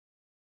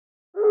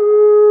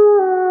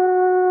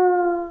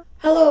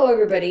Hello,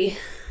 everybody.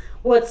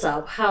 What's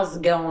up? How's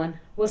it going?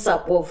 What's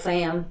up, Wolf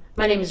fam?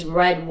 My name is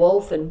Red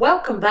Wolf, and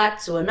welcome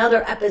back to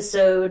another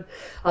episode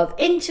of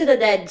Into the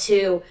Dead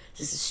 2.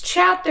 This is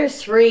Chapter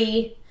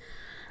 3.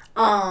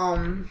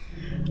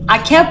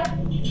 I kept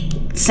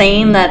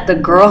saying that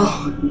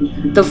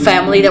the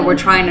family that we're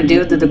trying to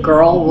do, that the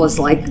girl was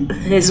like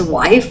his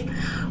wife,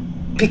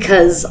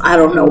 because I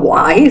don't know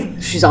why.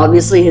 She's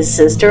obviously his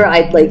sister.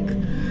 I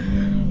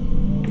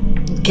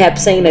kept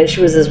saying that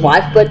she was his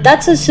wife, but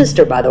that's his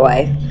sister, by the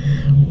way,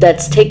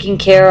 that's taking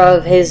care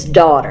of his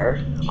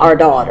daughter, our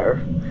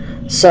daughter.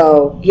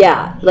 So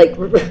yeah,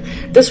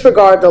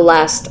 disregard the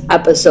last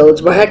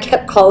episodes where I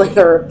kept calling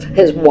her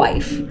his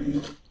wife.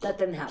 That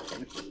didn't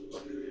happen.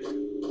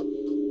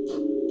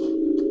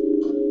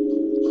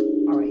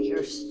 Alright,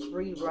 here's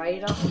 3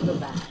 right off the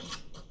bat.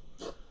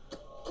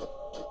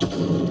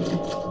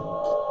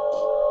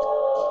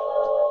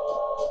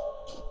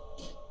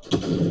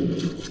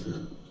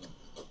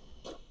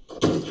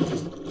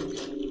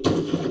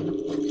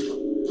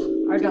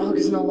 Our dog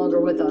is no longer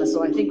with us,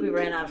 so I think we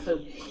ran out of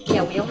food.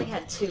 Yeah, we only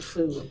had 2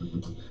 food.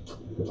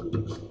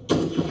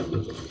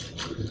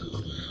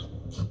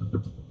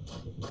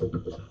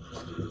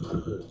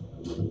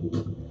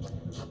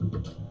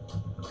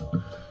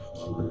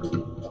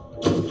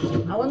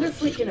 I wonder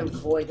if we can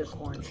avoid the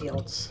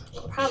cornfields.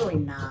 Probably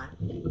not.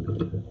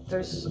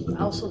 There's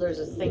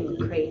a thing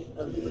crate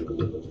of...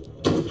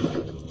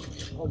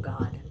 Oh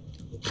god.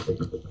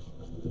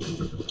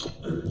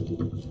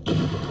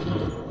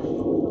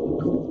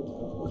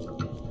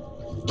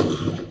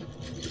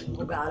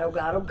 Oh god, oh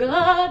god, oh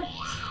god!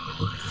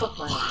 Fuck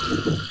my life.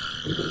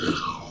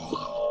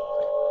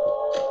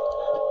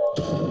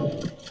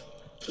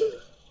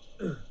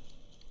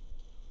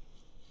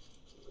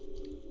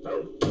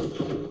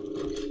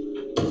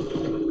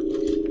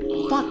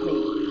 Fuck me.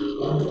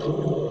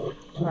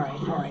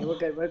 Alright,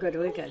 we're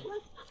good.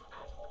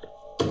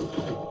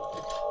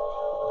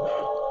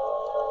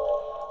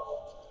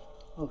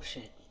 Oh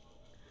shit.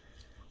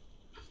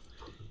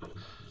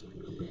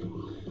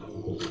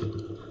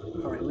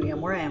 Alright, we got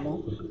more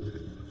ammo.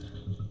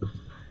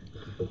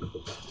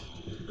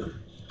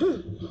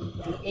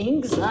 The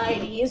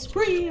anxiety is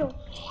real.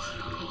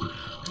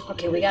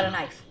 Okay, we got a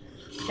knife.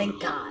 Thank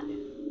God.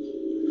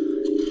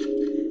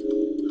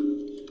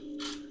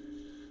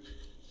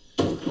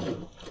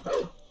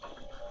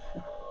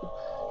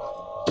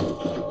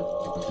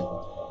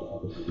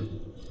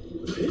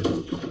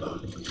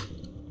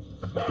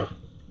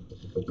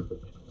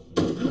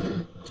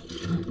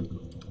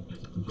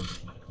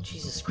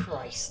 Jesus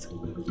Christ.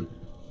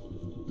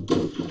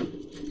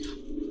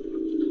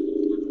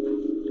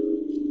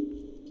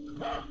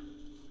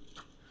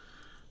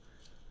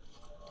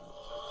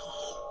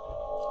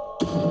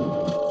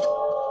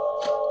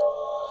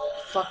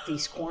 Fuck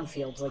these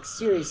cornfields, like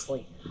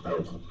seriously.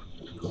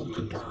 Oh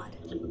my god.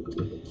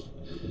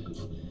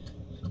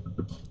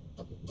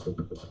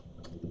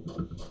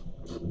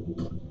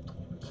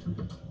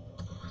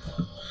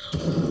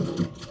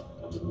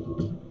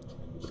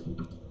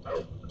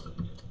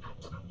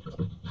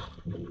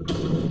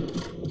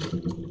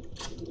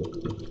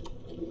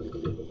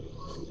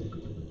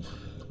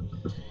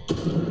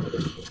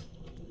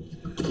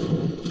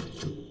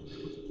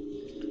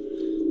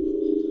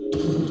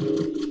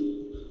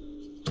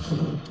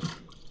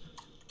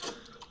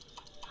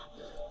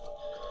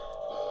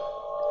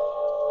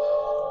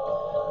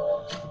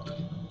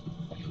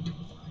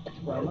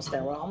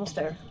 We're almost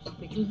there.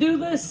 We can do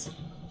this!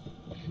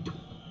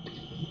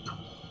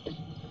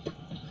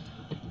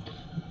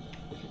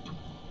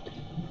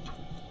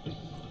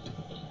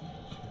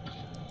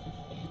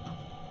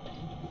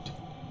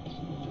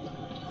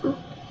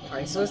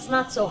 Alright, so it's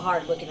not so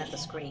hard looking at the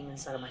screen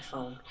instead of my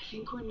phone. I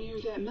think we're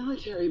near that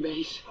military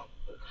base.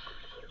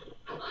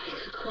 I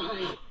could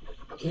cry.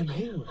 Can't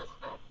hang with.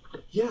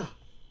 Yeah,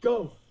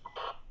 go.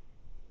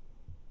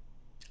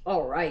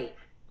 Alright.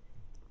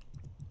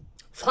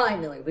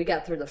 Finally, we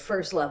got through the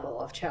first level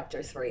of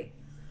Chapter 3.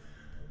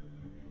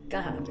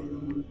 God.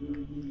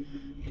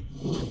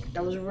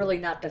 That was really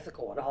not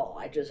difficult at all.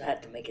 I just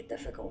had to make it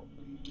difficult.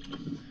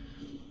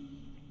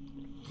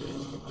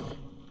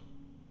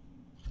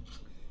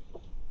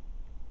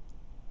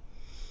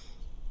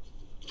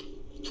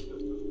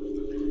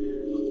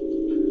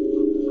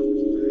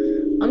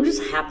 I'm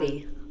just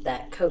happy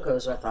that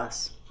Coco's with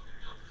us.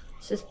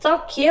 She's so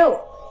cute.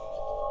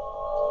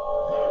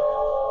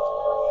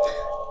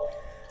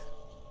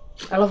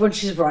 I love when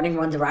she's running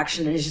one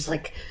direction and it's just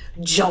like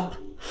jump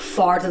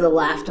far to the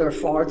left or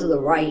far to the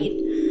right.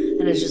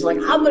 And it's just like,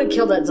 I'm gonna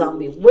kill that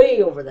zombie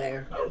way over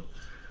there.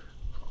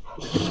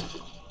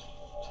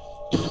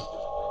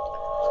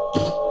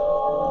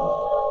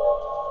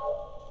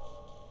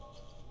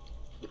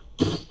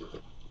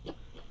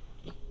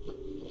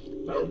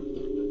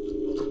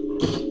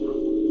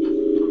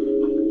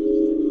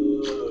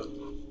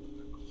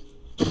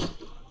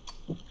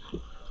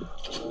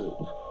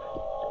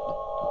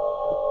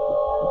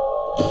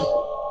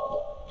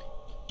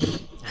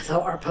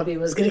 thought our puppy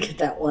was gonna get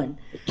that one.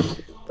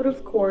 But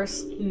of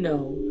course,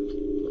 no.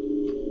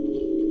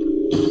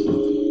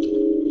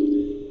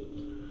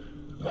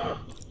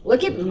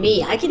 Look at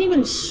me. I can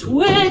even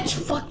switch.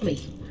 Fuck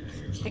me.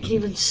 I can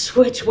even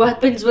switch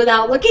weapons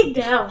without looking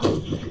down.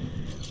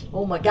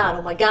 Oh my god,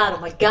 oh my god, oh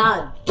my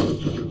god.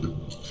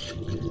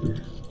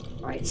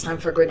 Alright, it's time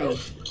for a grenade.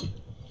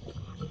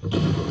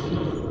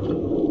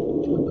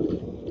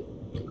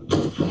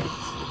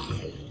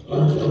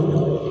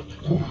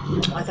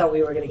 I thought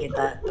we were gonna get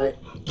that, but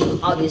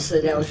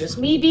obviously that was just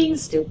me being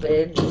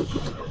stupid.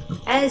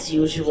 As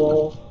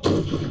usual.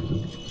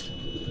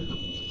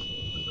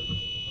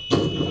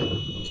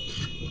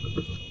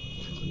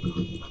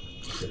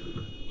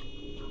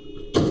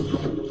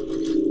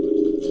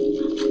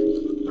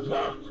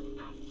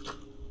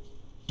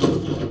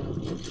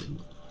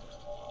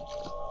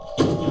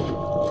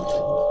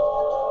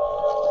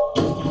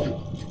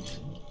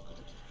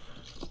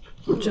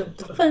 Jump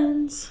the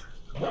fence.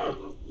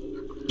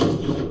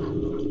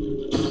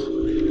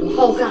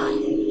 Oh god.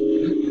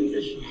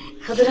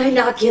 How did I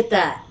not get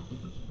that?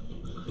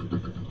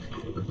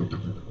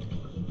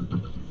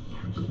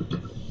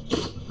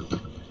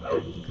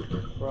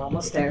 We're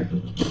almost there.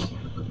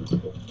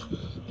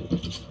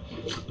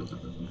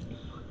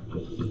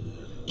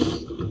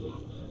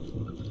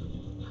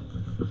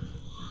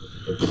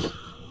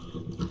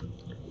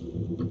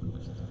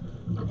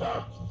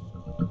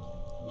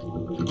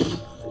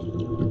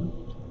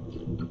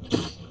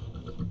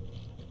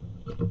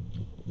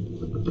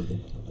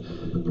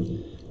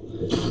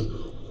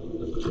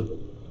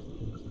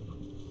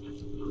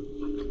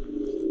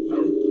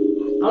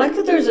 I like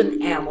that there's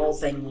an ammo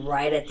thing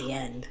right at the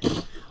end.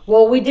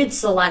 Well, we did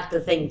select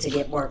the thing to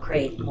get more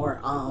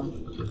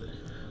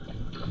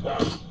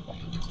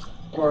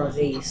more of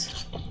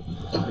these.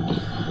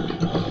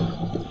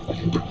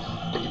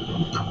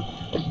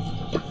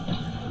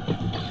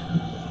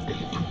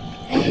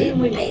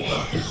 And we made it.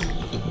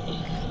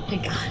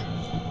 Thank God.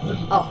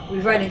 Oh, we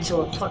ran into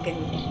a fucking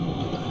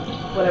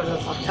whatever the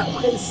fuck that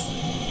was.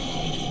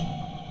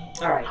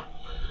 Alright.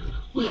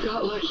 We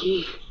got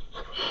lucky.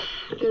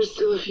 There's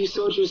still a few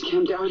soldiers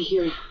camped out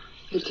here.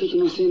 They've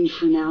taken us in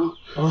for now.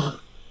 Oh,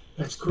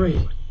 that's great.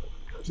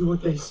 Do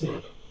what they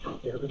say.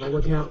 They're gonna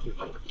look after you.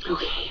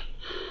 Okay.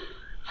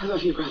 I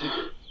love you, brother.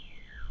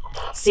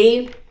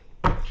 See?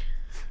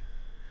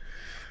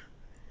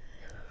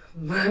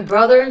 My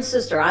brother and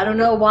sister. I don't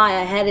know why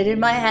I had it in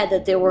my head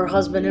that they were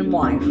husband and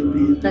wife.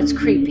 That's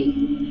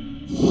creepy.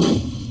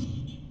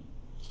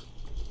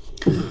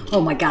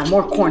 Oh my god,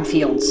 more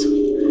cornfields.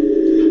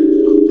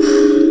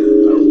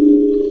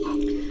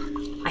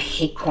 I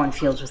hate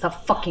cornfields with a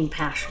fucking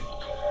passion.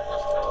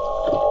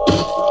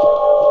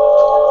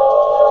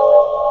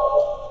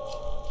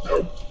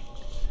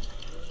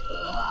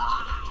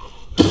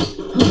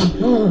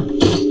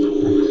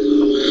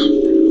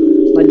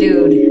 But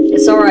dude,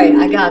 it's alright,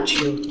 I got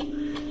you.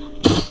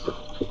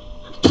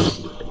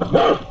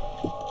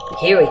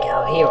 Here we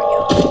go, here we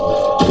go.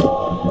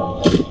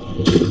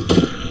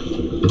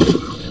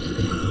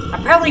 I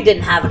probably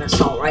didn't have an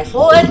assault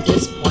rifle at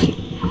this point.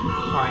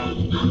 Alright.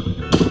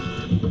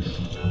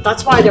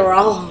 That's why they were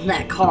all in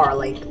that car,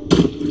 like,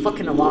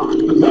 fucking alarm.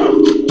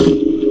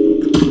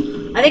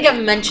 I think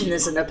I've mentioned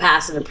this in the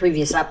past in a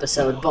previous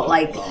episode, but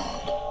like,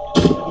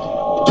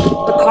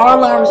 the car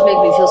alarms make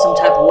me feel some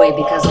type of way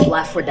because of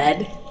Left 4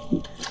 Dead.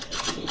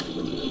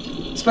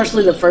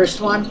 Especially the first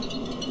one,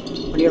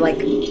 when you're like,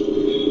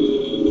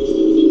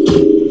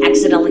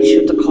 accidentally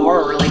shoot the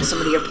car, or like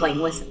somebody you're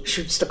playing with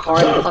shoots the car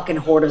and a fucking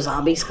horde of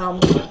zombies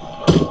come.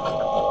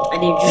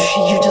 And you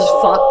just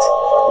fucked.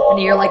 And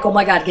you're like, oh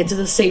my god, get to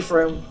the safe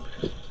room.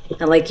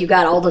 And like, you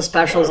got all the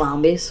special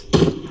zombies.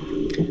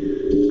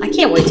 I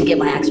can't wait to get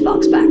my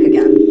Xbox back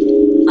again.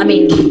 I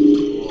mean,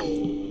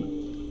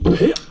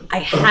 I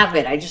have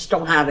it, I just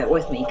don't have it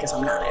with me because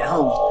I'm not at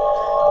home.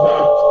 I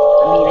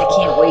mean, I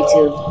can't wait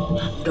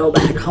to go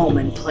back home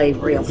and play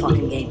real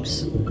fucking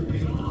games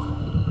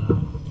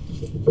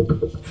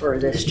for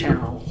this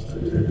channel.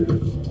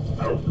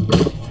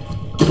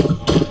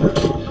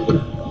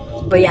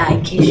 But yeah,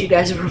 in case you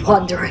guys were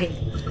wondering,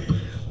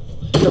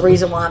 the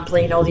reason why I'm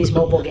playing all these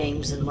mobile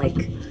games and like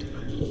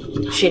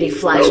shitty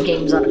flash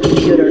games on a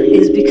computer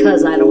is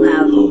because I don't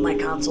have all my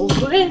consoles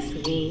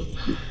with me.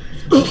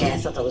 Okay, I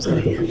thought that was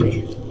gonna be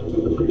me.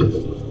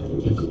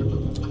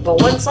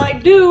 But once I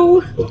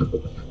do,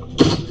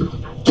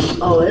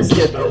 oh, this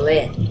is gonna be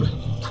lit.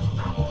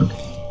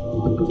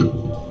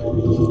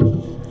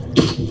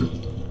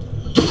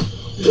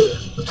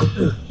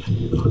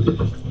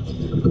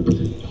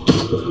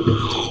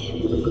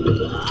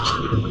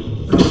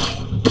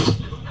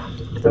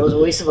 That was a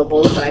waste of a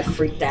bullet, but I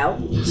freaked out,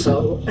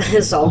 so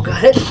it's all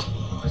good.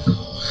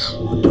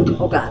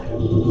 Oh god.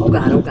 Oh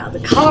god, oh god. The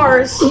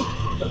cars!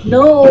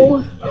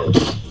 No!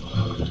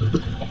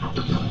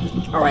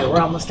 Alright, we're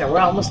almost there, we're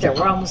almost there,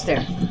 we're almost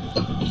there.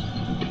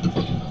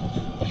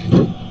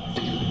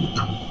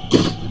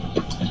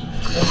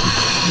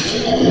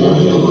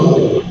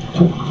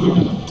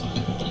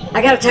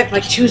 I gotta attack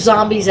like 2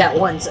 zombies at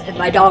once, and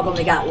my dog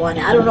only got 1.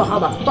 I don't know how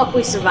the fuck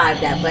we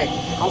survived that, but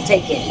I'll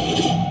take it.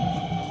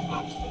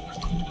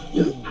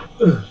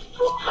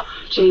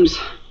 Ch3, James.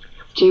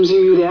 James, are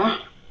you there?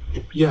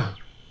 Yeah.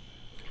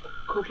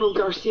 Corporal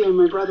Garcia and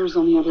my brother's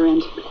on the other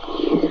end.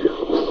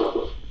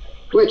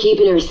 We're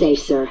keeping her safe,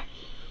 sir.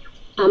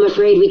 I'm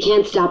afraid we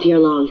can't stop here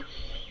long.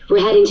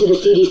 We're heading to the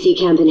CDC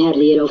camp in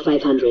Headley at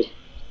 0500.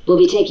 We'll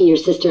be taking your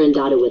sister and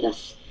daughter with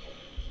us.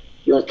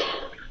 Look,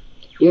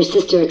 your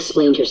sister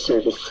explained your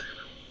service.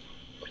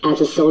 As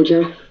a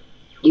soldier,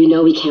 you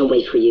know we can't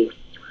wait for you.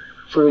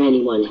 For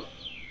anyone.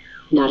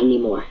 Not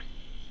anymore.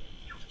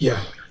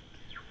 Yeah.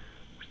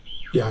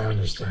 Yeah, I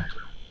understand.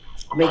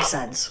 Makes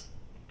sense.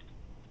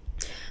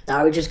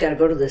 Now we just gotta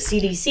go to the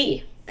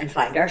CDC and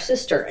find our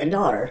sister and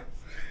daughter.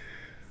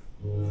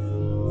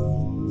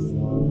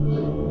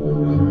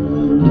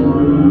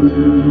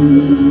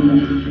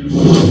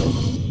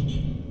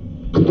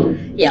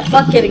 Yeah,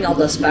 fuck getting all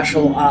the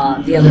special,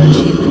 the other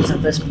achievements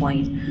at this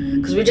point.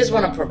 Because we just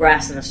want to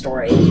progress in the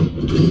story.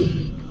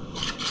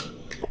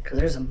 Because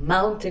there's a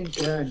mountain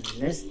gun in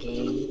this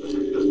game,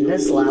 in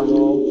this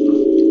level.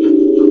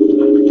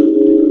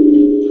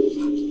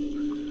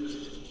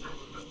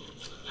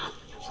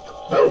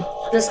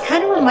 This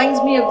kind of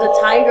reminds me of the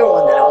tiger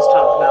one that I was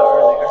talking about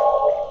earlier.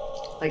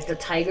 Like the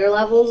tiger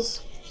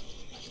levels.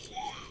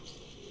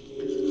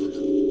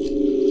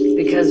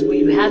 Because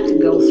we had to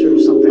go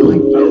through something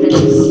like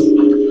this.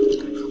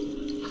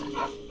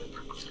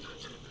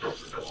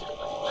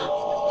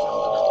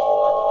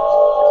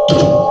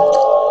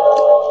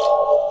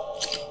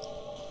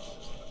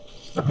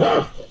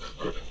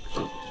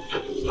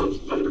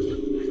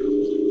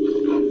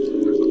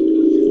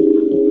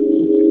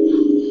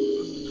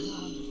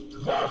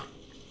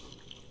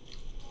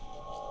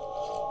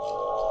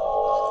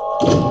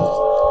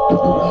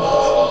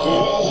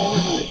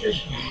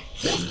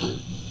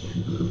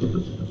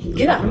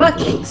 Get out of my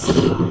face.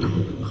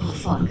 Oh,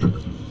 fuck.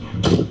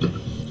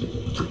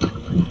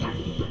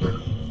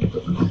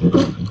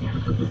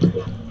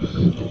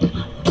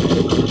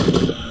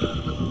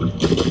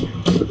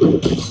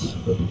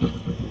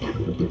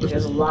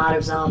 There's a lot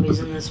of zombies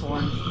in this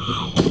one.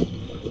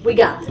 We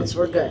got this.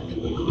 We're good.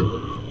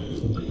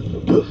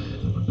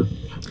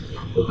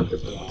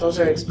 Those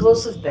are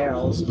explosive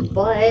barrels,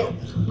 but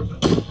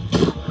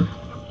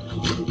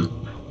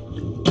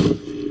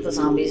the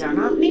zombies are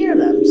not near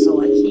them,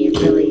 so I can't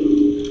really...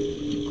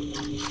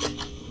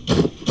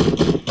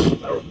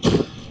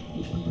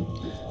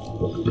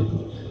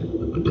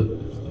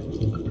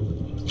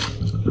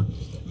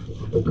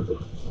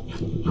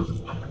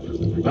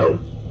 A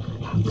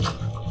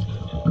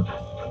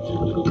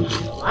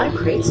lot of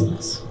crates in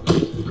this.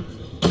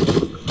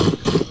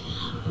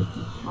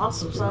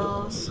 Awesome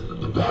sauce.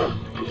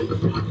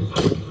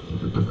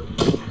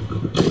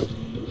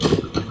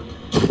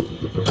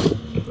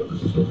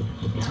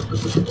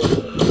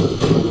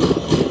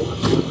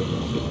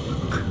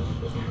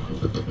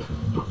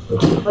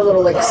 A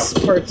little like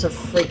spurts of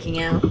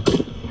freaking out.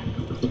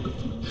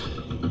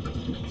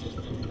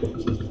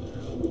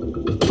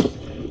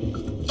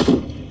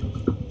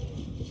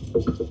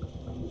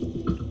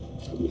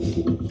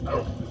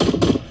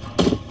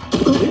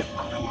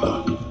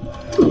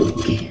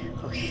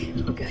 Okay,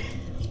 we're good.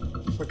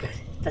 We're good.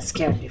 That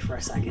scared me for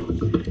a second.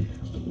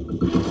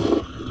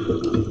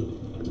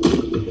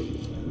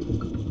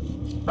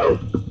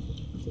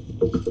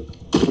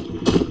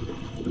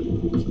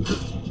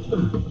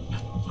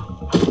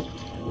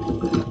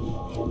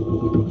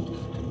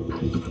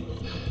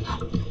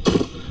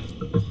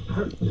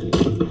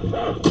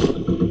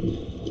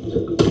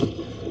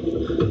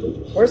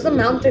 Where's the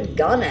mounted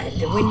gun at?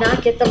 Did we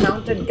not get the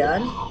mounted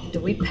gun?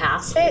 Did we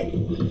pass it?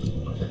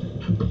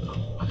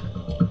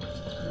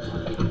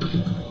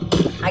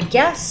 I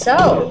guess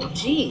so.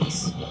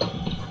 Jeez.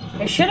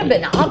 It should have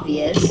been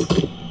obvious.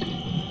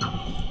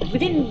 We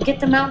didn't get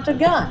the mounted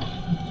gun.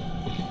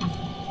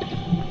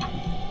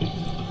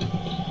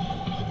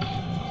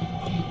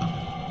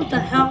 What the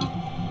hell?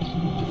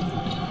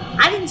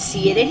 I didn't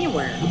see it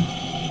anywhere.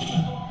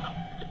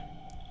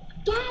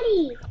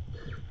 Daddy!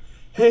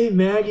 Hey,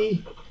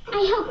 Maggie.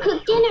 I helped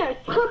cook dinner.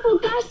 Corporal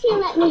Garcia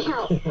let me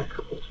help.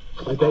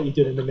 I bet you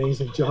did an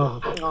amazing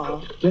job.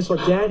 Aw. Guess what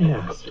Dad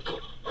has?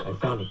 I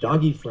found a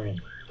doggy friend.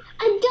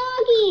 A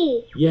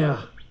doggy!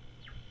 Yeah.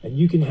 And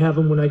you can have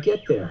him when I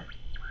get there.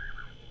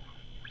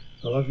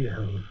 I love you,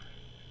 honey.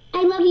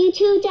 I love you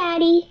too,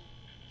 Daddy.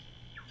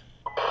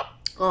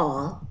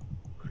 Aw.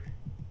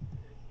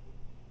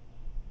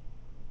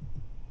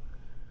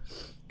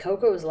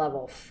 Coco is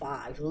level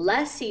 5.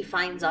 Leslie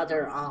finds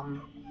other,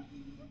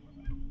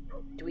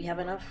 do we have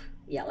enough?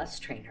 Yeah, let's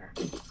train her.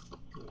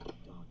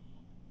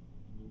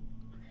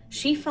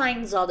 She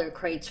finds other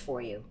crates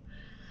for you.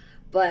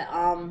 But,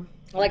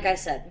 like I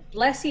said,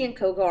 Leslie and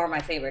Coco are my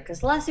favorite.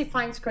 Because Leslie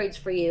finds crates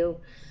for you,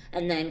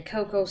 and then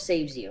Coco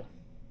saves you.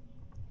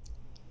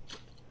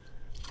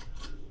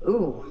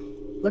 Ooh,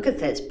 look at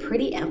this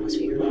pretty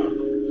atmosphere.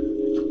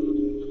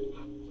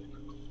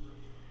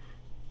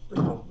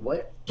 Oh,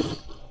 what?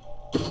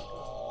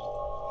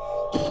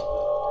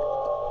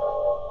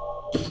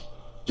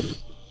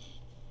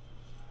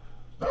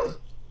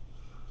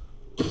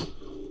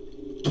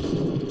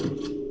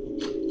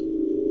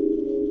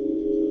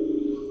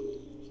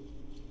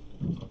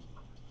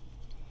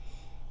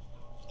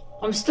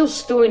 I'm still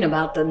stewing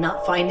about the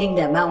not finding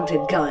that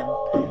mounted gun.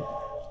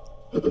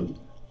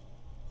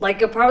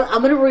 Like, I'm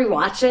gonna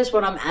rewatch this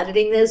when I'm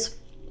editing this.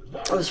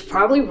 It was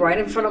probably right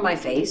in front of my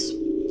face.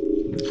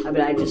 I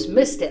mean, I just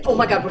missed it. Oh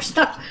my god, we're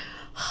stuck.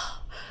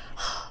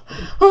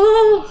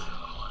 Oh.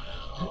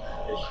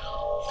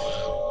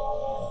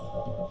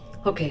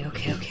 Okay.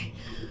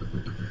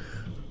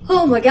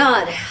 Oh my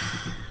god.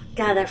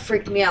 God, that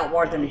freaked me out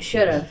more than it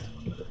should have.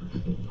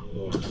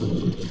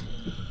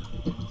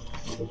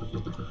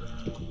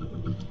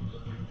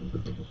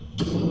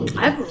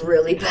 I have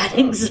really bad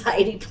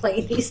anxiety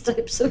playing these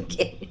types of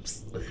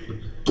games.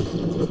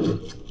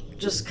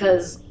 Just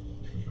because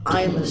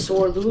I'm a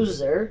sore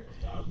loser.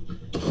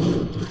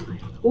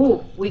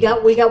 Ooh, we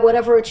got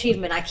whatever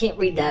achievement. I can't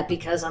read that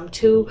because I'm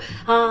too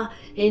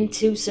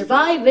into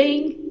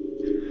surviving.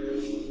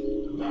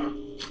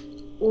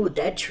 Ooh,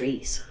 dead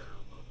trees.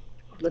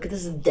 Look at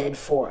this dead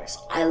forest.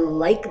 I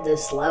like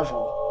this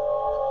level.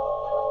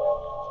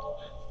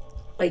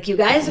 Like, you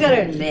guys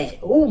gotta admit,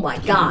 oh my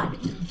god,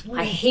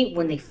 I hate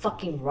when they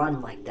fucking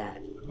run like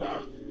that.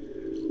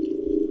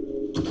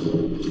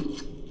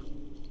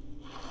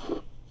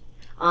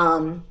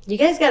 You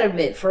guys gotta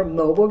admit, for a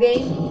mobile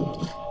game,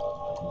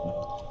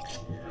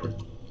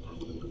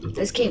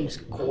 this game is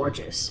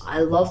gorgeous. I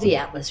love the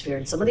atmosphere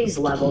and some of these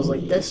levels,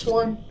 like this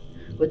one,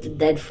 with the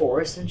dead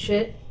forest and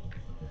shit.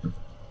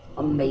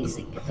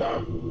 Amazing.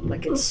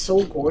 Like, it's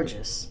so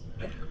gorgeous.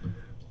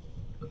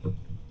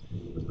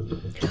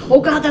 Oh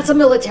god, that's a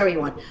military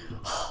one.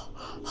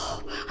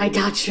 I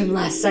dodged him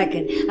last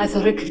second. I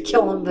thought I could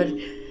kill him, but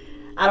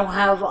I don't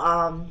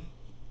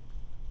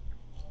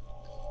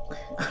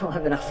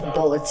have enough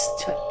bullets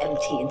to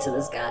empty into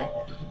this guy.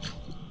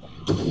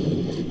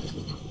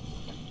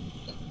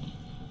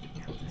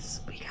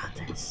 We got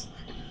this.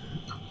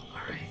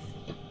 Alright.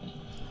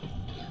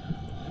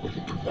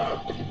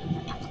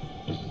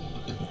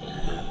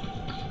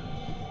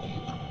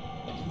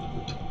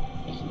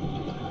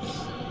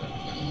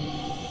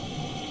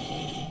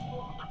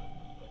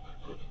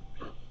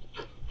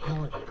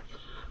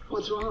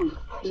 What's wrong?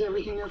 Is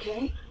everything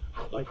okay?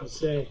 Like you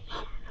say,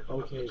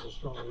 okay is a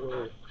strong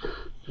word.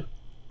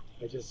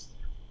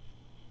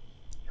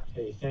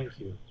 Hey, thank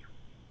you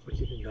for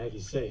keeping Maggie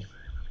safe.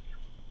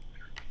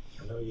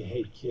 I know you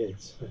hate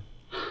kids.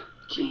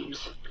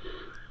 James,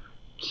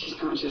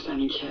 she's not just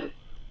any kid.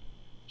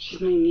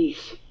 She's my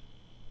niece.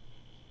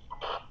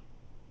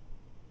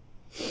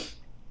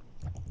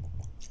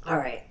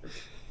 Alright.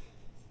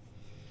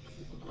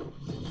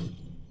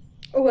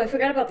 Oh, I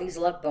forgot about these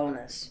luck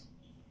bonus.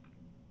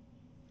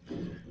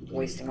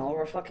 Wasting all of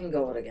our fucking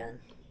gold again.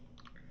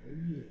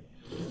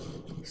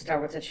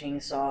 Start with the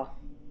chainsaw.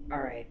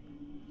 Alright.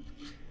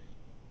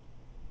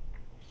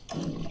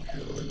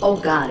 Oh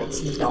god, it's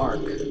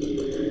dark.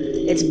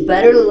 It's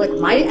better, like,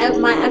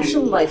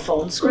 my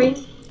phone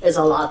screen is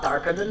a lot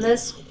darker than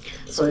this.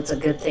 So it's a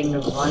good thing to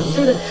run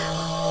through the...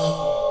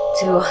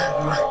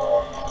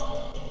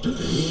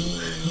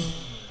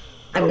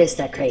 I missed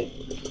that crate,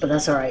 but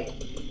that's alright.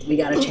 We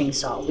got a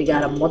chainsaw. We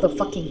got a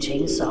motherfucking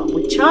chainsaw.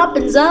 We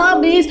chopping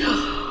zombies!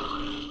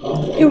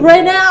 It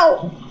ran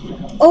out!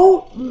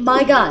 Oh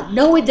my god.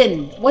 No, it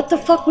didn't. What the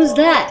fuck was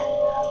that?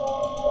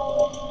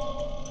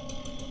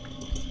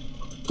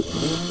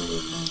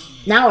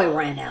 Now it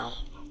ran out.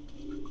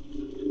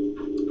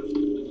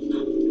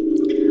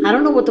 I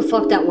don't know what the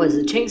fuck that was.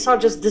 The chainsaw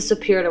just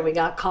disappeared and we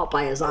got caught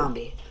by a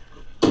zombie.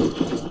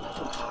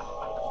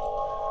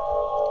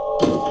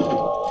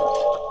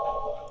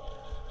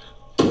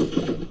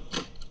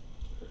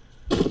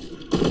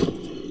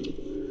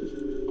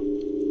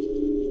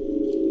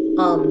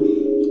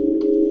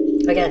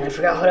 Again, I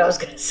forgot what I was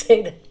gonna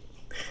say.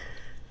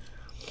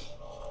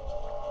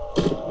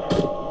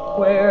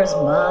 Where's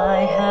my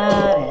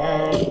hat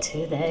at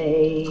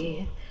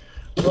today?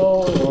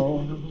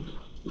 Oh.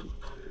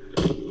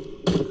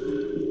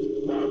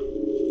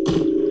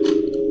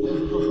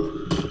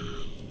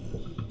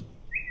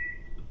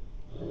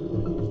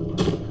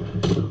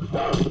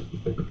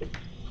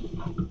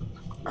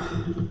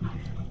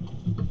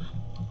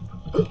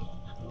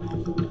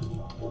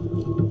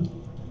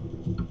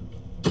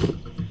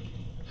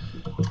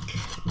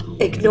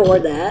 Ignore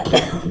that.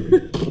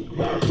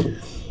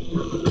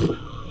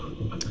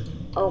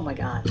 Oh my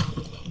god.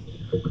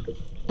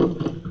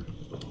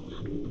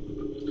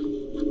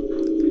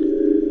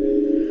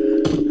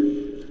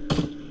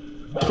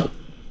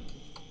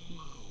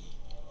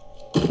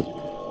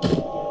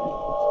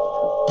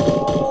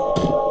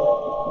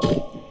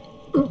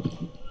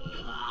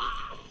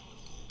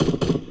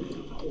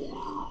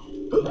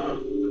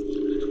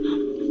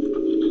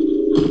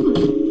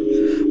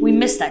 We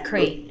missed that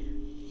crate.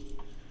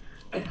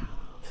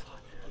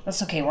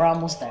 That's okay, we're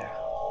almost there.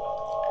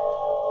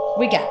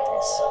 We got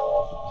this.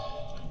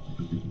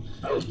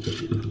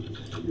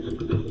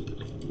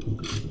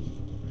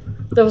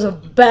 That was a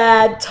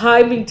bad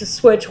timing to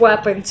switch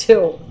weapon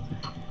too.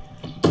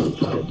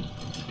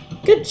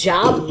 Good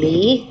job,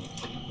 me.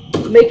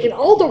 Making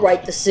all the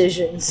right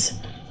decisions.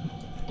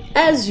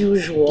 As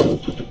usual.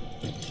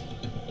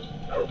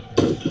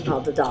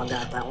 Oh, the dog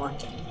got that one.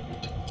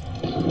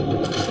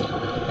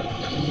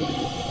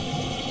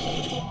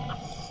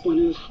 One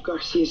of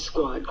Garcia's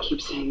squad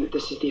keeps saying that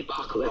this is the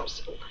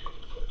apocalypse.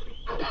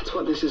 That's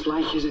what this is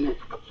like, isn't it?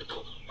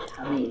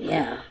 I mean,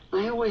 yeah.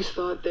 I always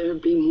thought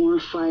there'd be more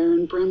fire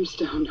and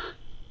brimstone.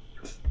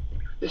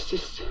 This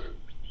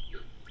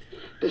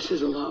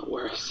is a lot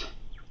worse.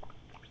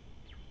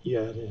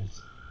 Yeah, it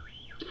is.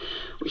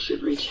 We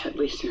should reach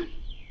Headley soon.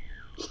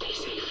 Stay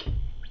safe.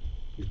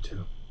 You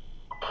too.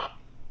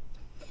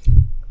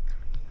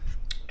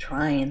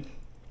 Trying.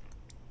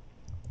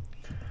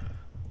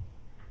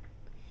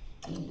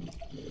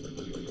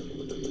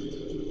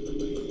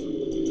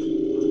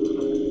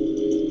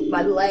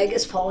 My leg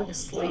is falling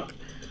asleep.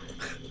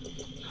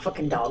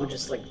 Fucking dog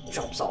just like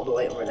jumps all the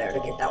way over there to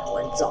get that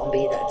one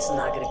zombie that's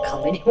not gonna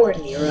come anywhere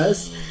near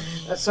us.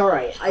 That's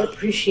alright. I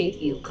appreciate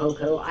you,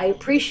 Coco. I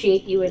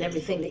appreciate you and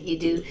everything that you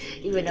do,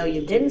 even though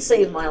you didn't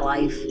save my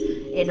life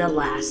in the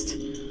last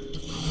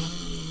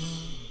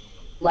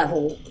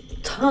level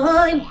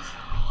time.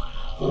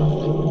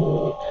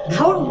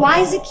 Why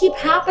does it keep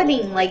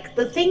happening? Like,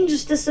 the thing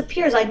just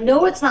disappears. I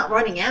know it's not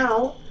running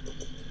out.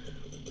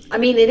 I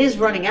mean, it is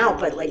running out,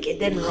 but, like, it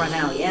didn't run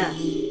out yet.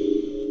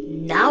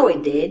 Now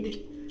it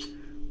did.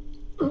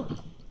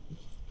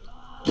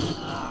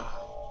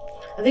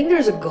 I think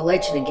there's a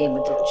glitch in the game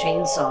with the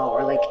chainsaw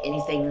or, like,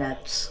 anything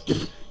that's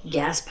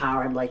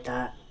gas-powered like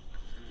that.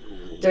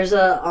 There's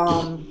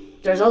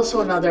there's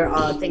also another,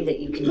 thing that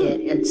you can get.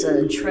 It's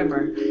a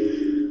trimmer.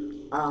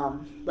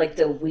 Like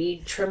the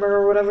weed trimmer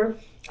or whatever.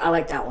 I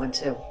like that one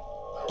too.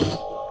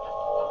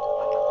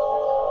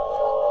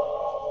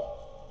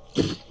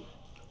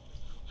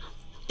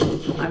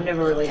 I've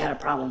never really had a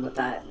problem with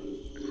that.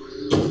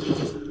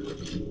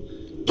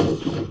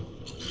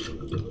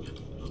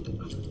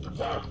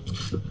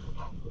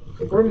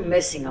 We're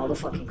missing all the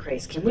fucking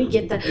crates. Can we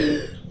get that?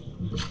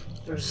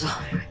 There's a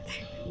zombie right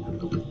there.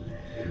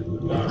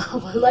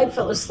 Oh, my leg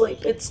fell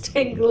asleep. It's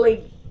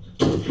tingling.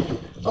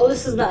 Oh,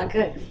 this is not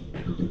good.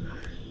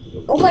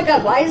 Oh my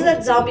god, why is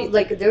that zombie,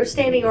 like, they're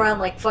standing around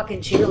like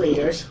fucking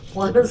cheerleaders.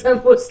 One of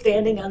them was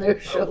standing on their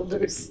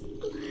shoulders.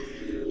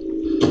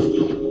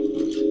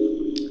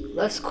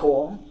 That's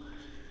cool.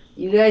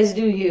 You guys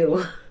do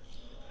you.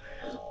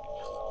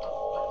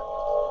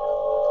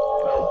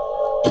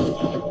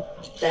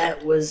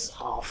 That was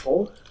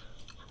awful.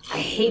 I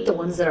hate the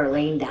ones that are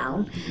laying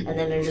down, and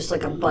then they're just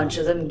like a bunch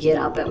of them get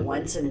up at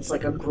once, and it's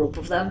like a group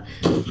of them.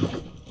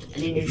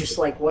 And then you're just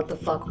like, what the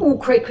fuck? Oh,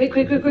 crate.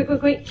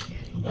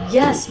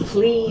 Yes,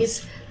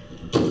 please.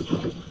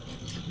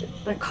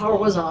 The car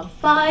was on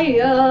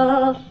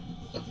fire.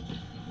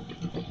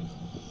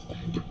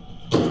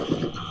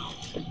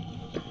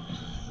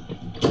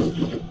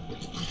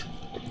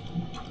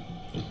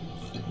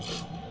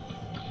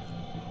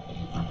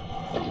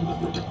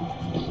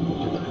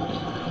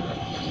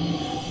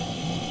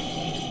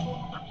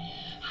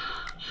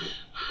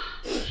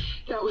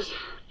 That was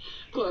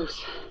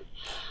close.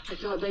 I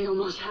thought they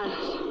almost had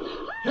us.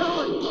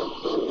 Helen!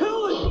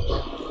 Helen!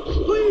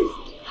 Please!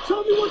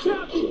 Tell me what's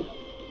happening!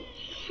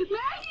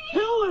 Maggie!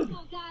 Helen!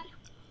 Oh, God.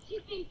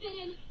 She's been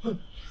bitten.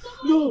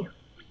 No!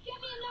 Get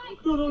me a knife.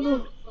 No!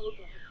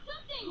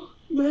 Something.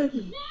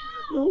 Maggie!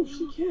 No,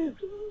 she can't.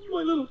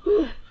 My little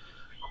girl.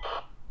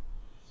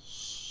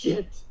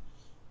 Shit!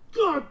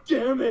 God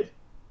damn it!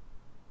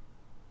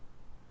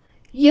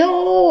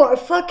 Yo, our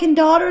fucking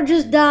daughter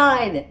just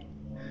died.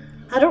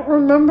 I don't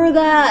remember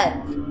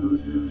that.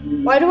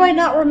 Why do I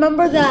not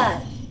remember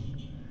that?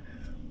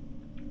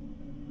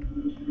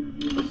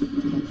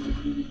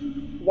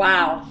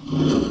 Wow.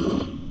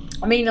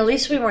 I mean, at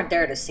least we weren't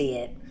there to see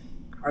it.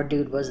 Our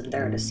dude wasn't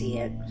there to see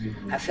it.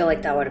 I feel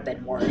like that would have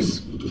been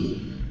worse.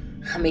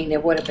 I mean,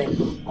 it would have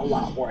been a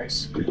lot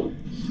worse.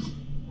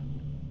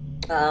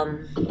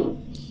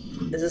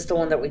 Is this the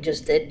one that we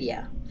just did?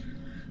 Yeah.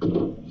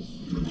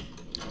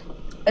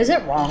 Is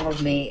it wrong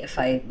of me if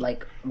I,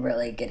 like,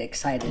 really get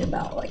excited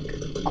about, like,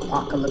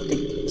 apocalyptic,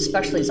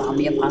 especially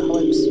zombie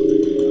apocalypse?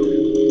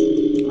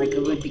 Like,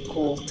 it would be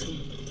cool to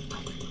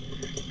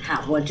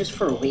have one just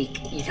for a week,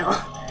 you know?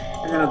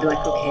 And then I'll be like,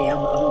 okay, I'm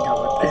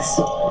done with this.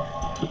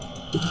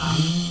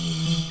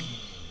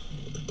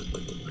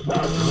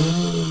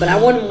 But I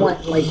wouldn't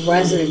want, like,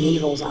 Resident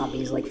Evil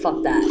zombies. Like,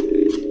 fuck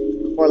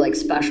that. Or, like,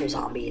 special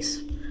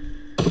zombies.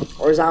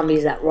 Or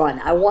zombies that run.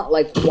 I want,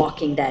 like,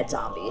 Walking Dead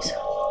zombies.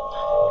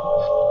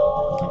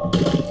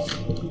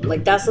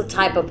 Like, that's the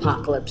type of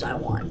apocalypse I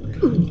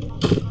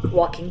want.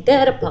 Walking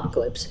Dead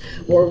apocalypse.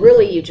 Where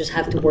really you just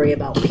have to worry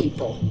about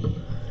people.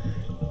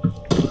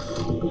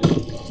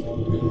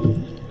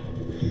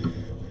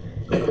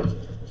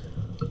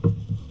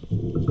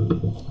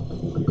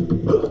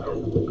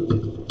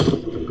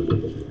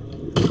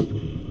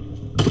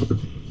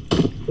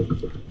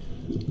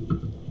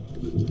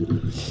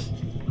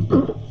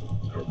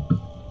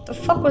 The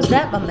fuck was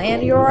that, my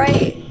man? You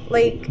alright?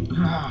 Like...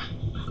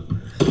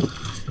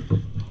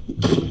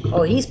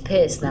 Oh, he's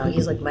pissed now.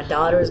 He's like, my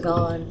daughter's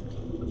gone.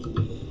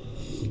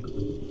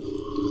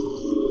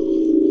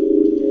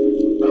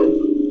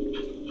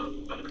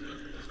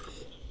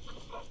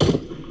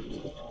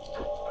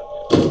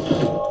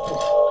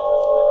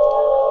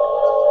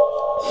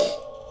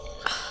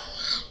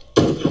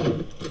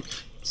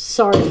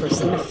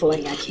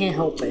 sniffling. I can't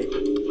help it.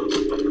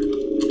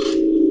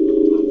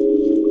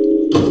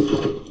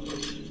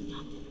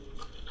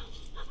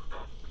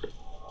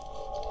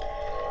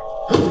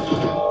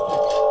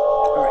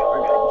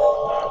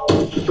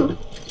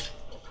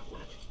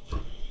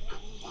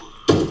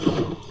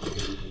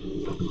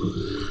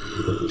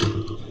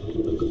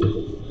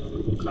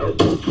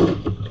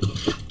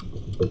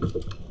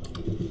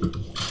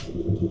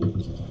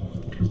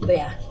 But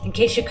yeah, in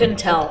case you couldn't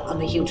tell,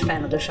 I'm a huge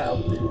fan of the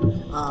show.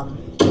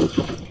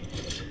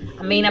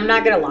 I mean, I'm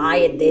not gonna lie,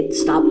 it did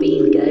stop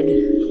being good.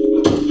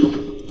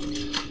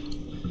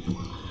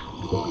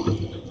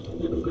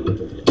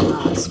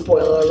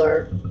 Spoiler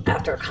alert,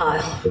 after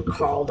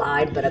Carl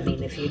died, but I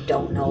mean, if you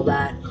don't know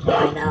that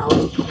by now,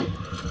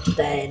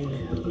 then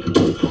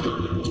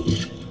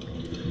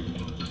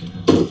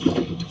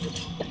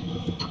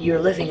you're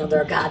living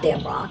under a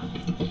goddamn rock.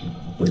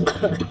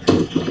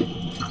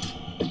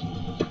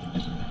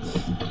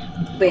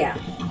 But yeah,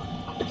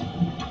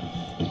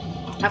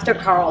 after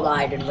Carl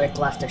died and Rick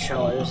left the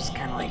show, it was just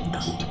kind of like,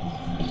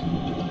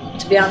 ugh.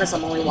 To be honest,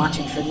 I'm only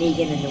watching for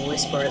Negan and the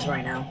Whisperers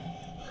right now.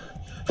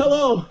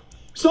 Hello?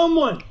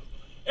 Someone!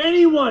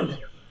 Anyone!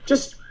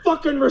 Just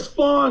fucking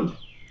respond!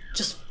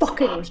 Just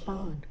fucking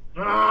respond.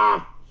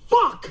 Ah,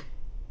 fuck!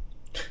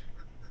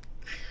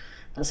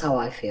 That's how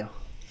I feel.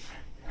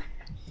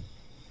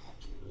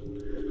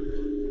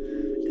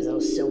 Because I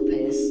was so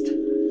pissed.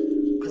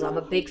 Because I'm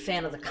a big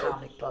fan of the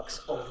comic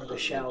books over the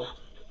show.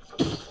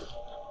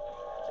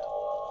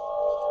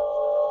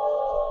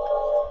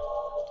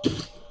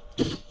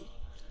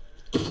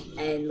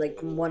 And like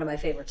one of my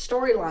favorite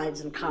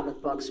storylines in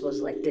comic books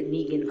was like the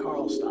Negan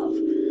Carl stuff.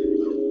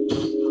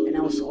 And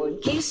also, in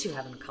case you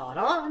haven't caught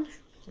on,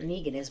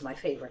 Negan is my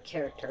favorite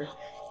character.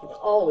 He will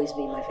always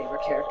be my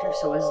favorite character.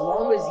 So as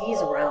long as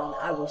he's around,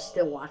 I will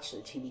still watch the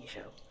TV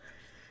show.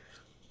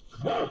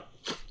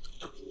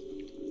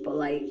 But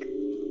like,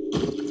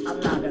 I'm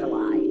not gonna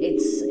lie,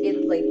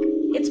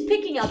 it's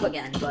picking up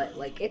again, but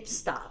like it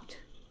stopped.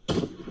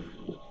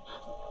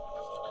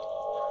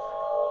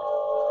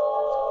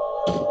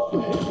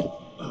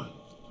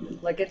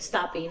 Like it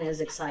stopped being as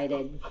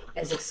exciting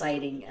as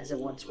it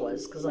once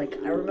was. Cause like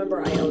I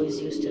remember I always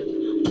used to,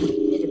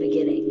 in the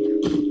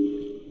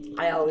beginning,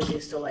 I always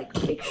used to like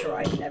make sure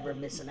I never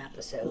miss an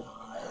episode.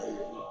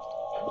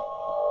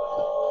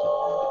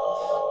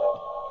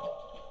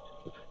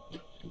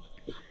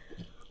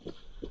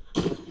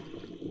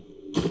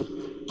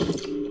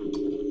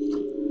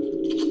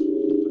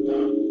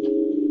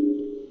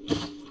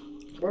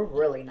 We're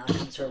really not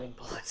conserving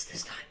bullets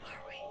this time,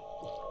 are we?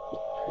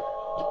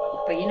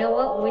 But you know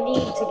what? We need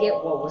to get,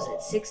 what was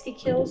it, 60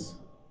 kills?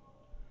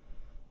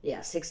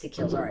 Yeah, 60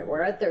 kills. Alright,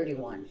 we're at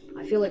 31.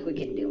 I feel like we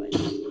can do it.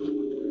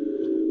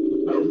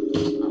 Oh,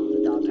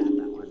 the dog got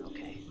that one.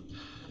 Okay.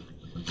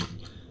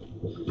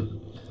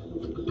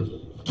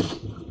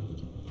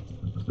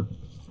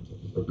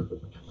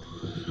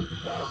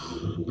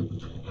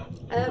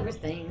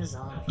 Everything's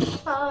on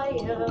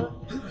fire.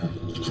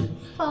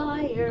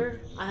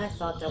 Fire. I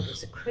thought that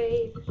was a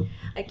crate.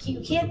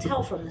 You can't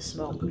tell from the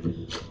smoke.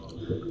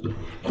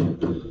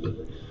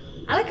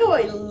 I like how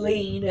I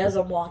lean as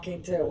I'm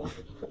walking too.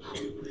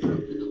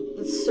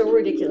 It's so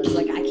ridiculous.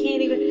 Like I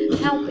can't even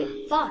help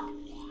it. Fuck.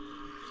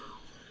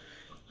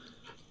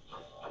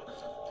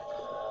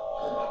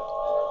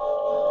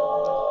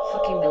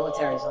 Fucking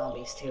military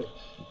zombies too.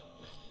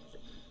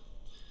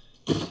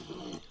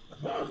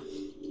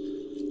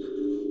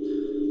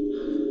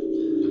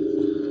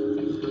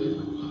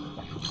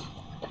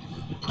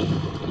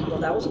 Well,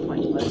 that was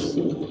pointless.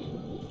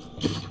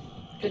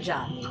 Good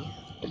job, me.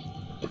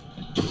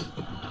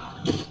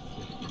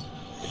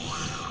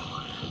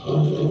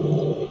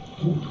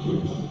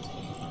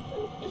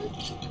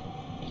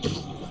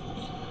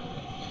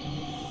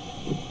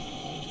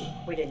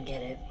 We didn't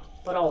get it,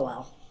 but oh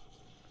well.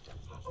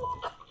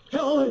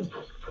 Helen!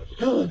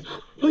 Helen!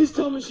 Please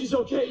tell me she's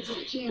okay.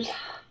 James,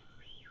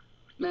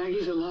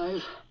 Maggie's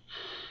alive.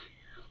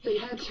 They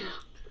had to.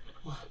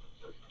 What?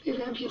 They've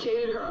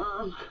amputated her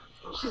arm.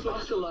 She's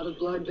lost a lot of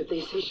blood, but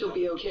they say she'll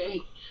be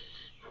okay.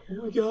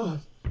 Oh my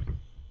God.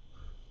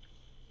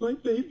 My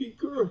baby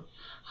girl.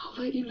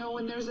 I'll let you know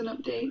when there's an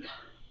update.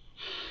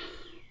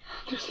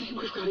 They're saying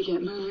we've got to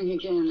get moving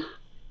again.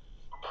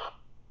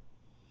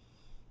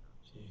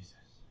 Jesus.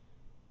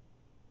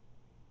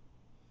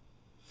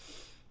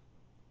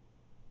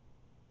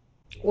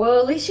 Well,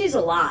 at least she's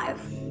alive.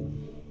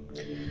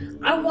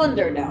 I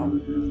wonder now,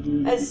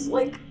 as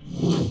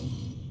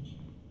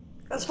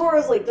far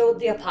as like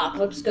the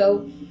apocalypse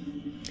go,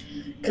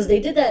 because they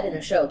did that in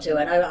a show too.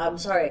 And I'm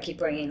sorry I keep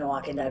bringing The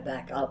Walking Dead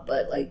back up,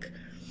 but like,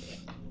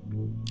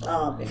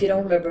 if you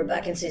don't remember,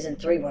 back in season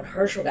 3 when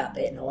Herschel got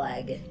bit in the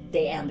leg,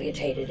 they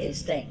amputated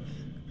his thing.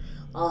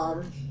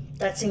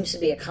 That seems to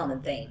be a common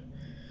theme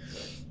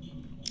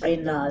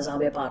in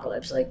zombie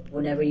apocalypse. Like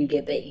whenever you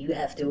get bit, you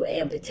have to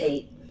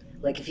amputate.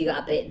 Like if you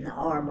got bit in the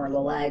arm or the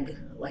leg,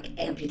 like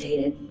amputate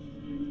it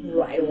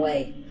right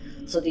away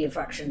so the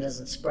infection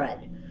doesn't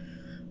spread.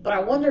 But I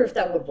wonder if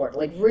that would work.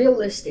 Like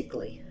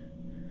realistically,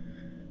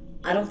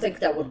 I don't think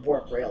that would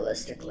work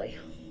realistically.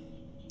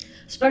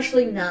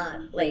 Especially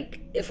not,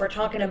 like, if we're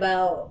talking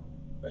about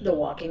the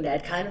Walking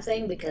Dead kind of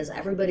thing, because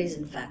everybody's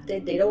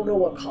infected. They don't know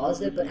what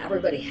caused it, but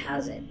everybody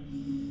has it.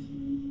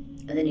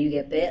 And then you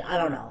get bit. I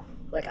don't know.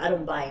 Like, I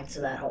don't buy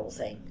into that whole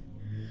thing.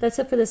 That's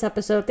it for this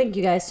episode. Thank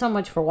you guys so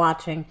much for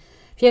watching.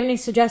 If you have any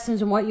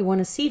suggestions on what you want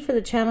to see for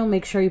the channel,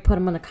 make sure you put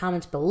them in the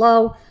comments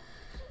below.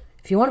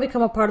 If you want to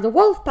become a part of the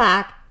Wolf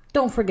Pack,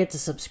 don't forget to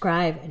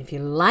subscribe. And if you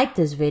like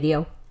this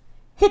video,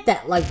 hit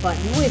that like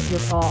button with your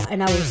paw,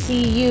 and I will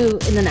see you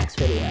in the next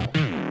video.